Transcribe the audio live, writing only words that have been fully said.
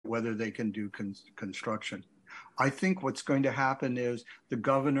whether they can do construction. I think what's going to happen is the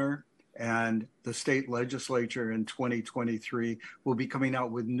governor and the state legislature in 2023 will be coming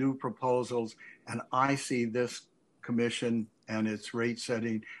out with new proposals. And I see this commission and its rate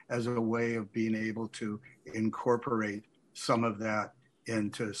setting as a way of being able to incorporate some of that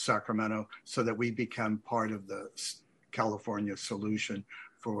into Sacramento so that we become part of the California solution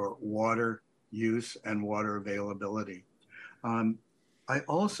for water use and water availability. I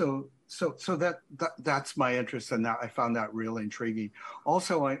also that's my interest in that. I found that really intriguing.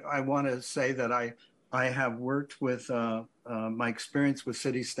 Also, I want to say that I have worked with my experience with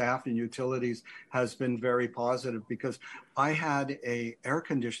city staff and utilities has been very positive because I had a air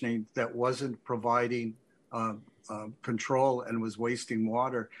conditioning that wasn't providing control and was wasting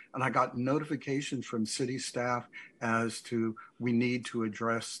water, and I got notifications from city staff as to we need to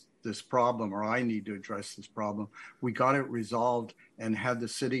address this problem, or I need to address this problem. We got it resolved, and had the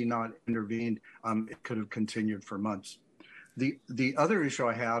city not intervened, it could have continued for months. The other issue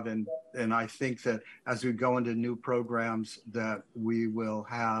I have, and I think that as we go into new programs, that we will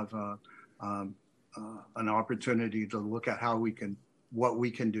have an opportunity to look at what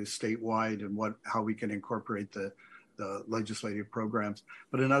we can do statewide and how we can incorporate the legislative programs.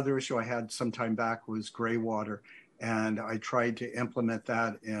 But another issue I had some time back was gray water. And I tried to implement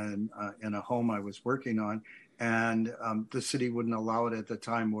that in a home I was working on, and the city wouldn't allow it at the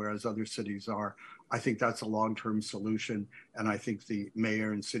time, whereas other cities are. I think that's a long-term solution, and I think the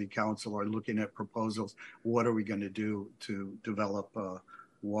mayor and city council are looking at proposals. What are we going to do to develop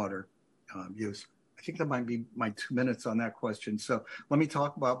water use? I think that might be my 2 minutes on that question. So let me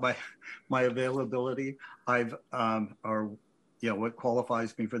talk about my availability. What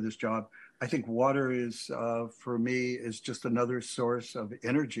qualifies me for this job. I think water is, for me, is just another source of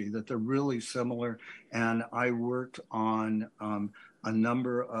energy, that they're really similar. And I worked on a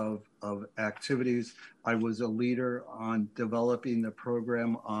number of activities. I was a leader on developing the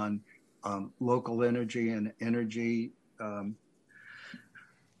program on local energy and energy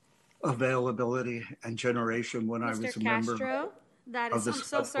availability and generation when I was a member of the I'm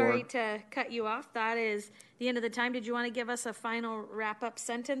so sorry to cut you off. That is the end of the time. Did you want to give us a final wrap-up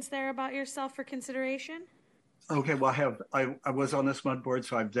sentence there about yourself for consideration? Okay, well, I was on the SMUD board,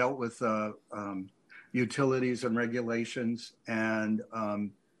 so I've dealt with utilities and regulations and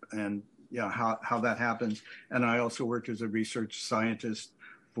how that happens. And I also worked as a research scientist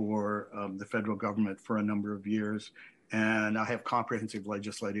for the federal government for a number of years. And I have comprehensive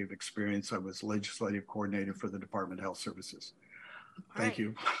legislative experience. I was legislative coordinator for the Department of Health Services. Thank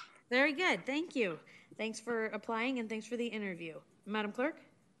you. Very good. Thank you. Thanks for applying and thanks for the interview. Madam Clerk?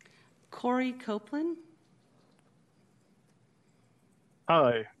 Corey Copeland.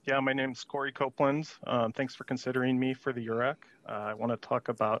 Hi. Yeah, my name's Corey Copeland. Thanks for considering me for the UREC. I want to talk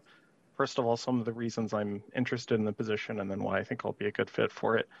about, first of all, some of the reasons I'm interested in the position and then why I think I'll be a good fit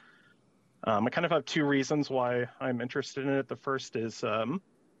for it. I kind of have two reasons why I'm interested in it. The first is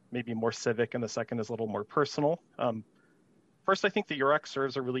maybe more civic, and the second is a little more personal. First, I think the UREC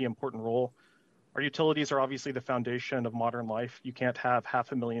serves a really important role. Our utilities are obviously the foundation of modern life. You can't have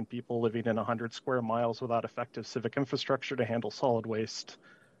 500,000 people living in 100 square miles without effective civic infrastructure to handle solid waste,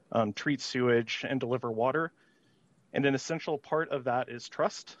 treat sewage, and deliver water. And an essential part of that is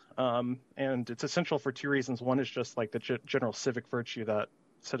trust. And it's essential for two reasons. One is just like the general civic virtue that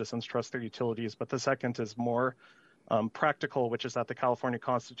citizens trust their utilities. But the second is more practical, which is that the California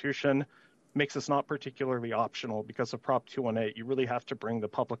Constitution makes this not particularly optional. Because of Prop 218, you really have to bring the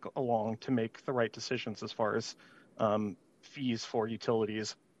public along to make the right decisions as far as fees for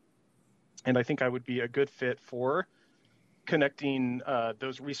utilities. And I think I would be a good fit for connecting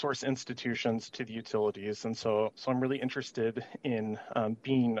those resource institutions to the utilities. And so I'm really interested in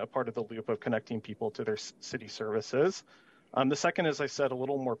being a part of the loop of connecting people to their city services. The second, as I said, a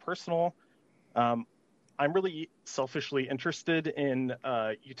little more personal. I'm really selfishly interested in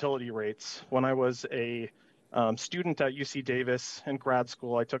utility rates. When I was a student at UC Davis in grad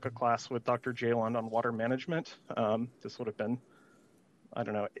school, I took a class with Dr. Jalen on water management. This would have been,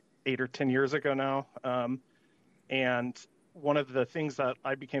 8 or 10 years ago now. And one of the things that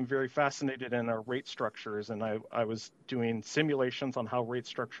I became very fascinated in are rate structures. And I was doing simulations on how rate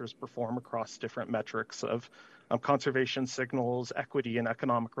structures perform across different metrics of conservation signals, equity, and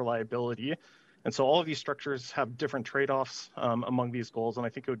economic reliability. And so all of these structures have different trade-offs among these goals. And I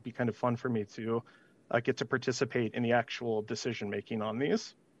think it would be kind of fun for me to get to participate in the actual decision-making on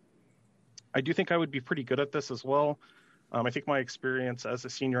these. I do think I would be pretty good at this as well. I think my experience as a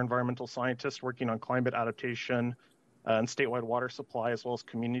senior environmental scientist working on climate adaptation and statewide water supply, as well as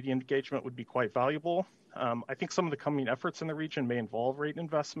community engagement, would be quite valuable. I think some of the coming efforts in the region may involve rate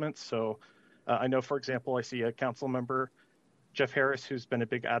investments. So I know, for example, I see a council member, Jeff Harris, who's been a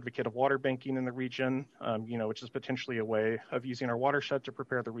big advocate of water banking in the region, which is potentially a way of using our watershed to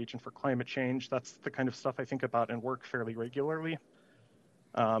prepare the region for climate change. That's the kind of stuff I think about and work fairly regularly.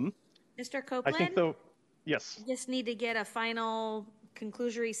 Mr. Copeland? I think, though, yes. Just need to get a final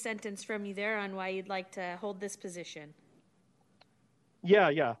conclusory sentence from you there on why you'd like to hold this position.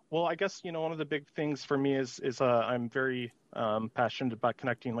 Yeah. Well, I guess, one of the big things for me is I'm very passionate about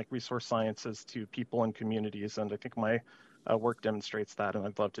connecting like resource sciences to people and communities. And I think my work demonstrates that. And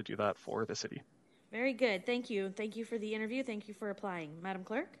I'd love to do that for the city. Very good. Thank you. Thank you for the interview. Thank you for applying. Madam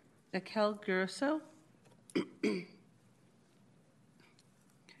Clerk? Raquel Guruso. Okay.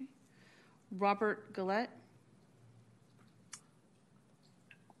 Robert Gillette.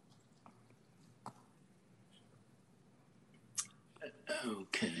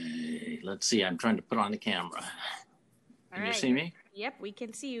 Okay, let's see. I'm trying to put on the camera. Can you see me? Yep, we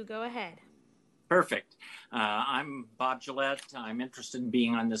can see you. Go ahead. Perfect. I'm Bob Gillette. I'm interested in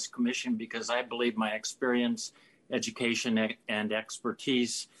being on this commission because I believe my experience, education, and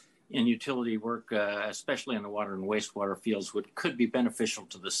expertise in utility work, especially in the water and wastewater fields, could be beneficial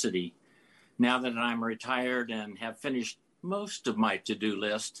to the city. Now that I'm retired and have finished most of my to-do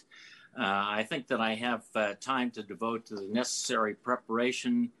list, I think that I have time to devote to the necessary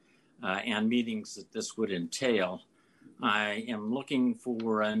preparation and meetings that this would entail. I am looking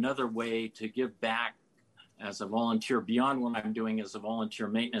for another way to give back as a volunteer beyond what I'm doing as a volunteer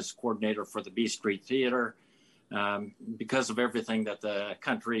maintenance coordinator for the B Street Theater because of everything that the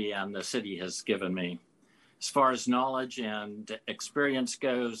country and the city has given me. As far as knowledge and experience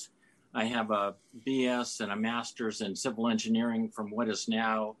goes, I have a BS and a master's in civil engineering from what is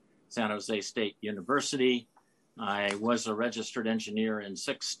now San Jose State University. I was a registered engineer in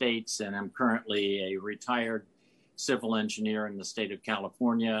 6 states and am currently a retired civil engineer in the state of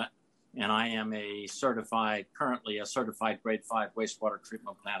California. And I am currently a certified grade 5 wastewater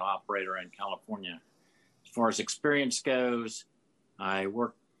treatment plant operator in California. As far as experience goes, I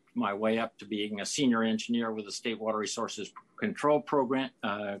worked my way up to being a senior engineer with the State Water Resources Control Program,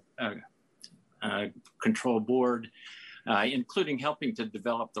 Control Board, including helping to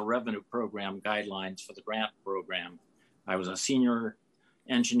develop the revenue program guidelines for the grant program. I was a senior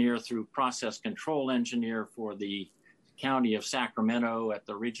engineer through process control engineer for the County of Sacramento at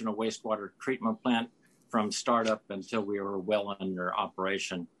the regional wastewater treatment plant from startup until we were well under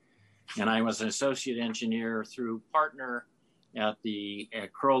operation. And I was an associate engineer through partner at the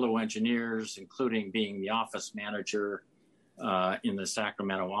Carollo Engineers, including being the office manager in the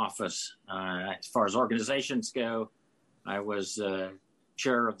Sacramento office. As far as organizations go, I was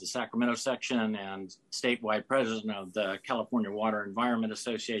chair of the Sacramento section and statewide president of the California Water Environment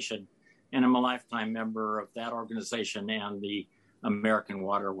Association, and I'm a lifetime member of that organization and the American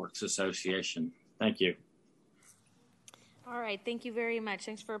Water Works Association. Thank you. All right. Thank you very much.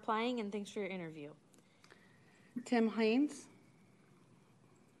 Thanks for applying and thanks for your interview. Tim Haynes.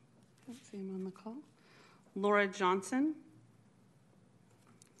 Let's see him on the call. Laura Johnson.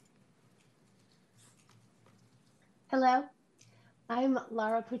 Hello, I'm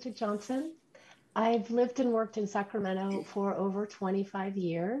Laura Puchik Johnson. I've lived and worked in Sacramento for over 25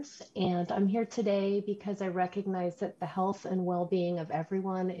 years, and I'm here today because I recognize that the health and well-being of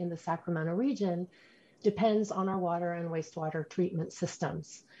everyone in the Sacramento region depends on our water and wastewater treatment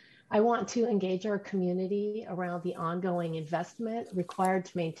systems. I want to engage our community around the ongoing investment required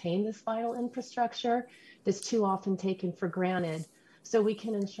to maintain this vital infrastructure that's too often taken for granted, so we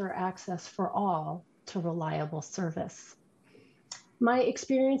can ensure access for all to reliable service. My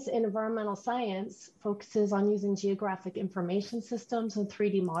experience in environmental science focuses on using geographic information systems and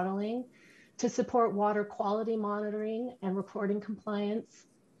 3D modeling to support water quality monitoring and reporting compliance,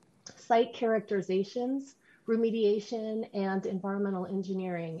 site characterizations, remediation, and environmental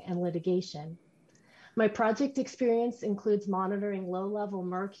engineering and litigation. My project experience includes monitoring low-level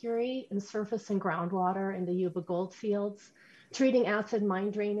mercury in surface and groundwater in the Yuba Gold Fields, treating acid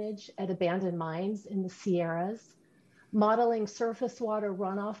mine drainage at abandoned mines in the Sierras, modeling surface water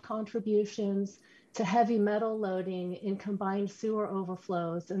runoff contributions to heavy metal loading in combined sewer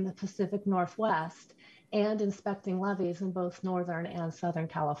overflows in the Pacific Northwest, and inspecting levees in both Northern and Southern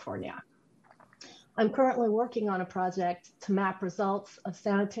California. I'm currently working on a project to map results of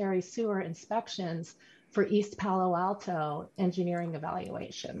sanitary sewer inspections for East Palo Alto engineering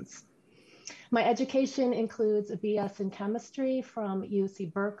evaluations. My education includes a BS in chemistry from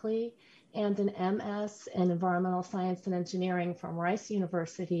UC Berkeley and an MS in environmental science and engineering from Rice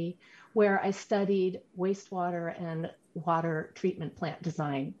University, where I studied wastewater and water treatment plant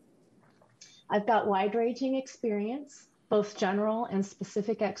design. I've got wide-ranging experience, both general and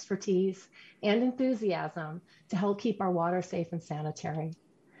specific expertise, and enthusiasm to help keep our water safe and sanitary.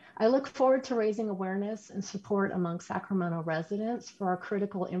 I look forward to raising awareness and support among Sacramento residents for our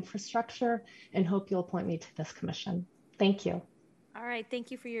critical infrastructure and hope you'll appoint me to this commission. Thank you. All right, thank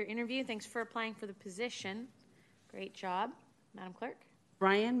you for your interview. Thanks for applying for the position. Great job. Madam Clerk.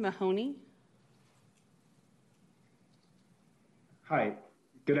 Brian Mahoney. Hi,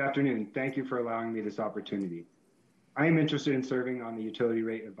 good afternoon. Thank you for allowing me this opportunity. I am interested in serving on the Utility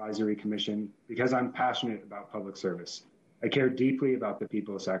Rate Advisory Commission because I'm passionate about public service. I care deeply about the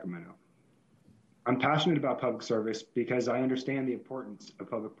people of Sacramento. I'm passionate about public service because I understand the importance of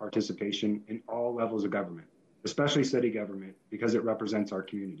public participation in all levels of government, especially city government, because it represents our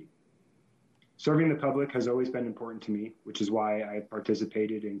community. Serving the public has always been important to me, which is why I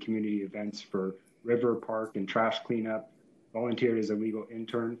participated in community events for river, park, and trash cleanup, volunteered as a legal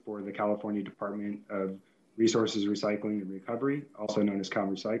intern for the California Department of Resources Recycling and Recovery, also known as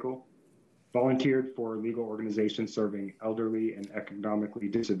CalRecycle, volunteered for legal organizations serving elderly and economically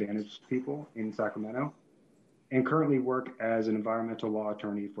disadvantaged people in Sacramento, and currently work as an environmental law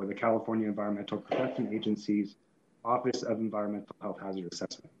attorney for the California Environmental Protection Agency's Office of Environmental Health Hazard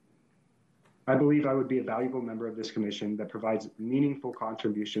Assessment. I believe I would be a valuable member of this commission that provides meaningful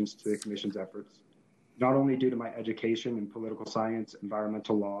contributions to the commission's efforts, not only due to my education in political science,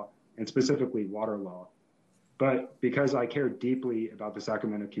 environmental law, and specifically water law, but because I care deeply about the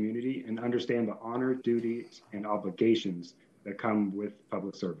Sacramento community and understand the honor, duties, and obligations that come with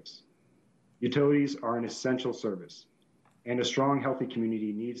public service. Utilities are an essential service, and a strong, healthy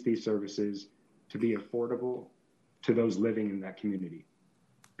community needs these services to be affordable to those living in that community.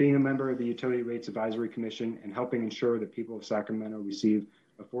 Being a member of the Utility Rates Advisory Commission and helping ensure that people of Sacramento receive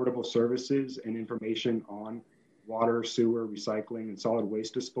affordable services and information on water, sewer, recycling, and solid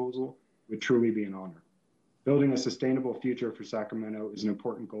waste disposal would truly be an honor. Building a sustainable future for Sacramento is an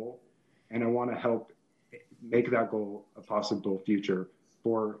important goal, and I want to help make that goal a possible future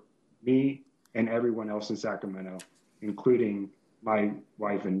for me and everyone else in Sacramento, including my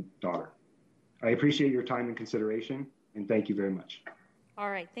wife and daughter. I appreciate your time and consideration, and thank you very much.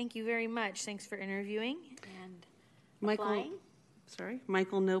 All right, thank you very much. Thanks for interviewing and applying.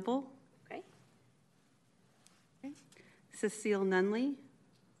 Michael Noble. Okay. Cecile Nunley.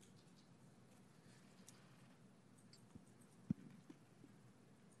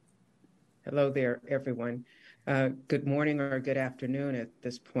 Hello there, everyone. Good morning or good afternoon at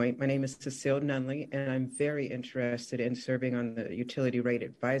this point. My name is Cecile Nunley, and I'm very interested in serving on the Utility Rate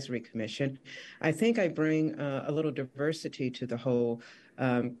Advisory Commission. I think I bring a little diversity to the whole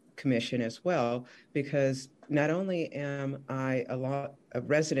commission as well, because not only am I a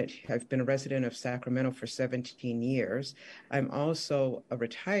resident, I've been a resident of Sacramento for 17 years, I'm also a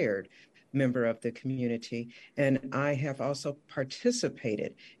retired member of the community, and I have also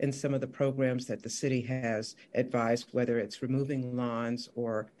participated in some of the programs that the city has advised, whether it's removing lawns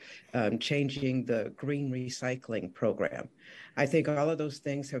or changing the green recycling program. I think all of those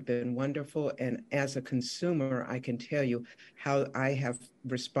things have been wonderful, and as a consumer, I can tell you how I have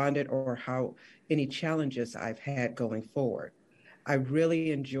responded or how any challenges I've had going forward. I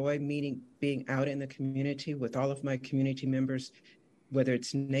really enjoy being out in the community with all of my community members, whether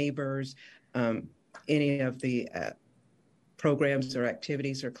it's neighbors, any of the programs or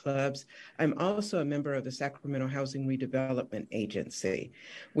activities or clubs. I'm also a member of the Sacramento Housing Redevelopment Agency,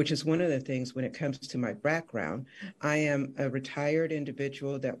 which is one of the things when it comes to my background. I am a retired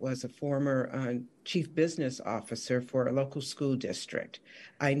individual that was a former chief business officer for a local school district.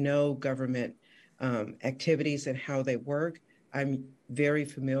 I know government activities and how they work. I'm very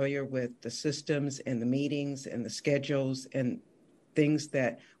familiar with the systems and the meetings and the schedules and things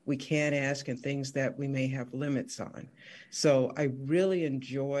that we can ask and things that we may have limits on. So I really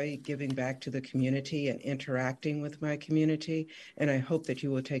enjoy giving back to the community and interacting with my community, and I hope that you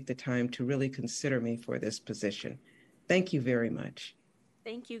will take the time to really consider me for this position. Thank you very much.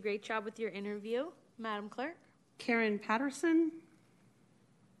 Thank you. Great job with your interview. Madam Clerk. Karen Patterson.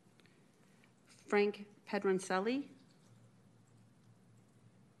 Frank Pedroncelli.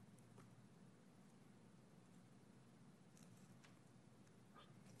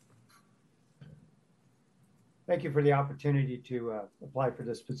 Thank you for the opportunity to apply for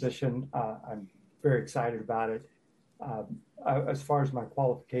this position. I'm very excited about it. As far as my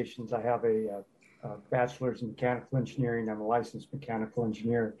qualifications, I have a bachelor's in mechanical engineering. I'm a licensed mechanical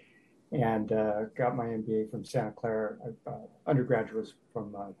engineer and got my MBA from Santa Clara. Undergraduate was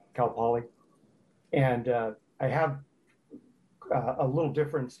from Cal Poly. And I have a little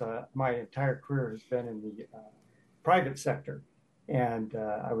difference. My entire career has been in the private sector. And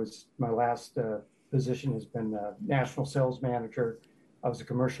my last position has been national sales manager. I was a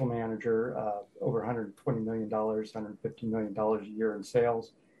commercial manager, over $120 million, $150 million a year in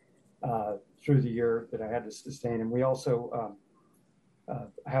sales through the year that I had to sustain. And we also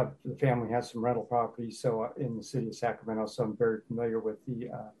the family has some rental properties in the city of Sacramento, so I'm very familiar with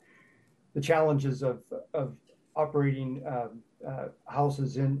the challenges of operating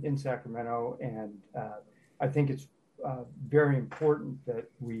houses in Sacramento. And I think it's very important that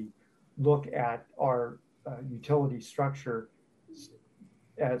we look at our utility structure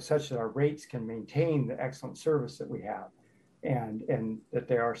such that our rates can maintain the excellent service that we have and that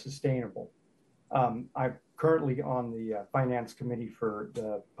they are sustainable. I'm currently on the Finance Committee for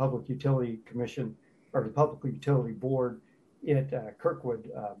the Public Utility Commission, or the Public Utility Board at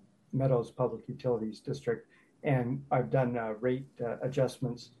Kirkwood Meadows Public Utilities District. And I've done rate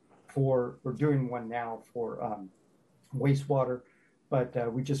adjustments we're doing one now for wastewater, but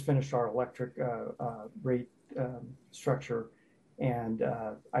we just finished our electric rate structure, and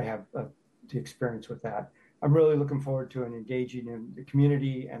I have the experience with that. I'm really looking forward to engaging in the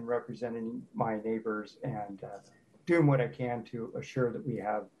community and representing my neighbors and doing what I can to assure that we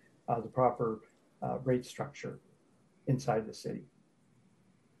have the proper rate structure inside the city.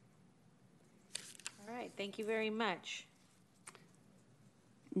 All right, thank you very much.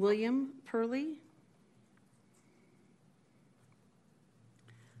 William Purley.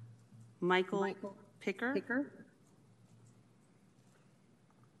 Michael Picker.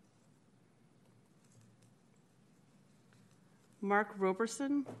 Mark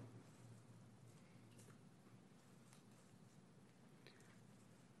Roberson.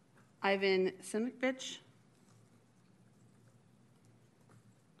 Ivan Simkovich.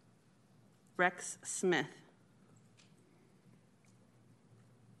 Rex Smith.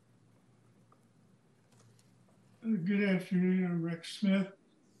 Good afternoon, I'm Rex Smith.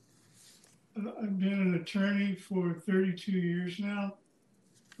 I've been an attorney for 32 years now.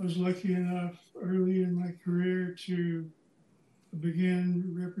 I was lucky enough early in my career to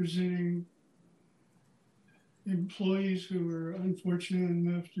begin representing employees who were unfortunate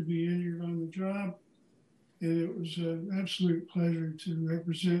enough to be injured on the job. And it was an absolute pleasure to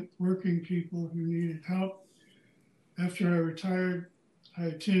represent working people who needed help. After I retired, I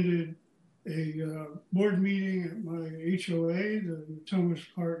attended a board meeting at my HOA, the Thomas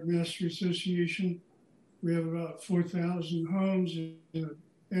Park Master Association. We have about 4,000 homes and an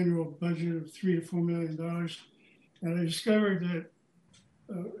annual budget of $3 to $4 million. And I discovered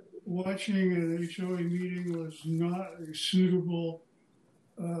that watching an HOA meeting was not a suitable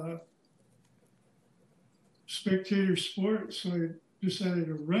spectator sport. So I decided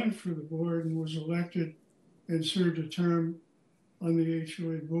to run for the board and was elected and served a term on the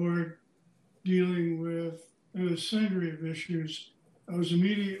HOA board dealing with a sundry of issues. I was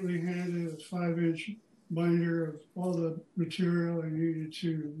immediately handed a 5-inch binder of all the material I needed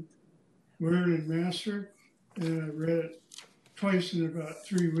to learn and master. And I read it twice in about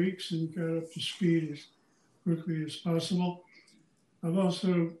 3 weeks and got up to speed as quickly as possible. I'm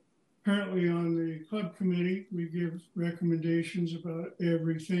also currently on the club committee. We give recommendations about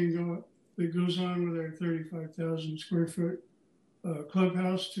everything that goes on with our 35,000 square foot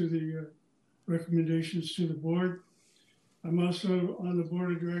clubhouse to the recommendations to the board. I'm also on the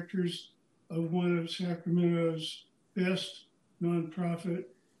board of directors of one of Sacramento's best nonprofit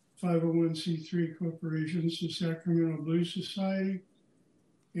 501c3 corporations, the Sacramento Blues Society.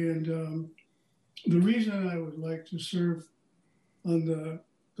 And the reason I would like to serve on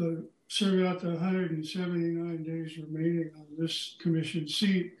serve out the 179 days remaining on this commission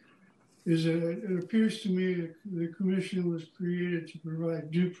seat is that it appears to me that the commission was created to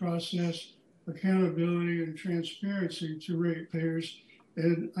provide due process, accountability, and transparency to ratepayers.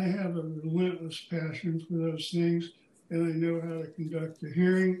 And I have a relentless passion for those things, and I know how to conduct a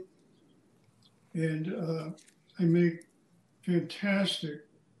hearing. And I make fantastic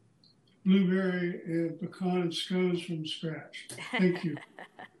blueberry and pecan scones from scratch. Thank you.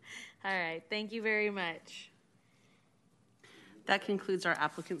 All right, thank you very much. That concludes our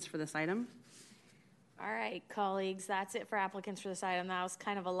applicants for this item. All right, colleagues, that's it for applicants for this item. That was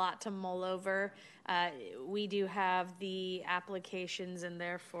kind of a lot to mull over. We do have the applications and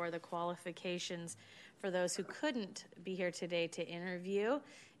therefore the qualifications for those who couldn't be here today to interview.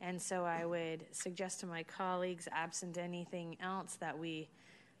 And so I would suggest to my colleagues, absent anything else, that we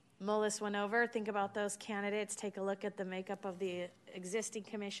mull this one over, think about those candidates, take a look at the makeup of the existing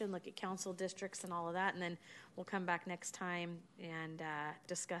commission, look at council districts and all of that, and then we'll come back next time and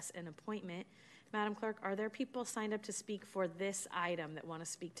discuss an appointment. Madam Clerk, are there people signed up to speak for this item that want to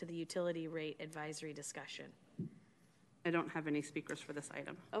speak to the utility rate advisory discussion? I don't have any speakers for this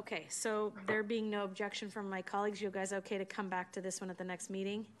item. Okay, so there being no objection from my colleagues, you guys okay to come back to this one at the next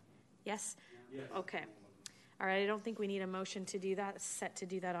meeting? Yes? Yes. Okay. All right, I don't think we need a motion to do that, set to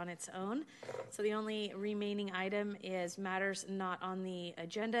do that on its own. So the only remaining item is matters not on the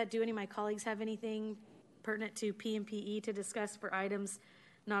agenda. Do any of my colleagues have anything pertinent to PMPE to discuss for items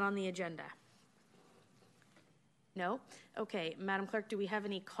not on the agenda? No? Okay, Madam Clerk, do we have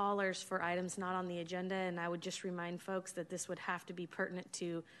any callers for items not on the agenda? And I would just remind folks that this would have to be pertinent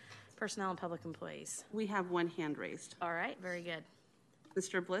to personnel and public employees. We have one hand raised. All right, very good.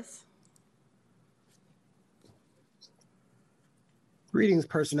 Mr. Bliss? Greetings,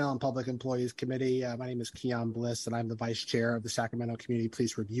 Personnel and Public Employees Committee. My name is Keon Bliss, and I'm the Vice Chair of the Sacramento Community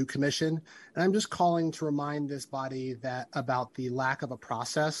Police Review Commission. And I'm just calling to remind this body that about the lack of a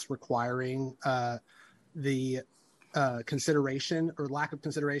process requiring the consideration or lack of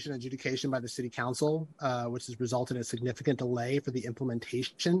consideration adjudication by the City Council, which has resulted in a significant delay for the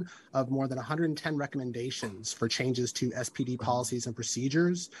implementation of more than 110 recommendations for changes to SPD policies and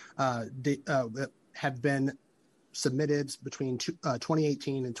procedures that have been submitted between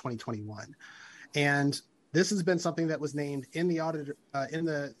 2018 and 2021. And this has been something that was named in the in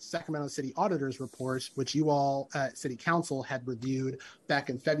the Sacramento City Auditor's report, which you all at City Council had reviewed back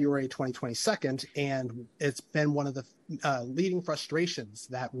in February 2022, and it's been one of the leading frustrations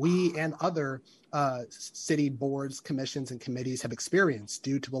that we and other city boards, commissions, and committees have experienced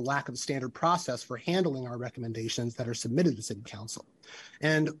due to the lack of standard process for handling our recommendations that are submitted to City Council.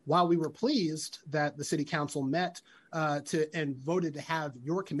 And while we were pleased that the City Council met and voted to have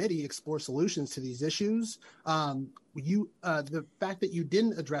your committee explore solutions to these issues, the fact that you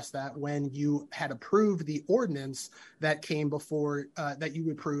didn't address that when you had approved the ordinance that came before that you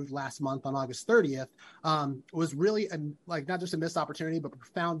approved last month on August 30th was really not just a missed opportunity, but a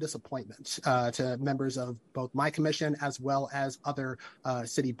profound disappointment to members of both my commission as well as other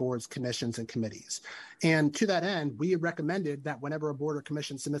city boards, commissions, and committees. And to that end, we recommended that whenever a board or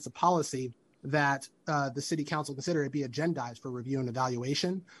commission submits a policy, that the City Council consider it be agendized for review and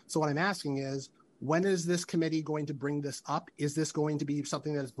evaluation. So what I'm asking is, when is this committee going to bring this up? Is this going to be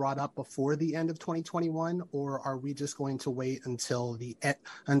something that is brought up before the end of 2021, or are we just going to wait until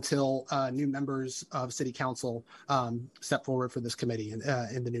new members of City Council step forward for this committee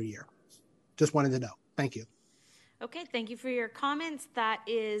in the new year? Just wanted to know. Thank you. Okay, thank you for your comments. That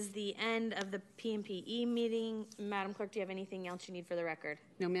is the end of the PMPE meeting. Madam Clerk, do you have anything else you need for the record?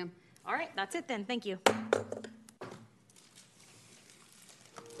 No, ma'am. All right, that's it then. Thank you.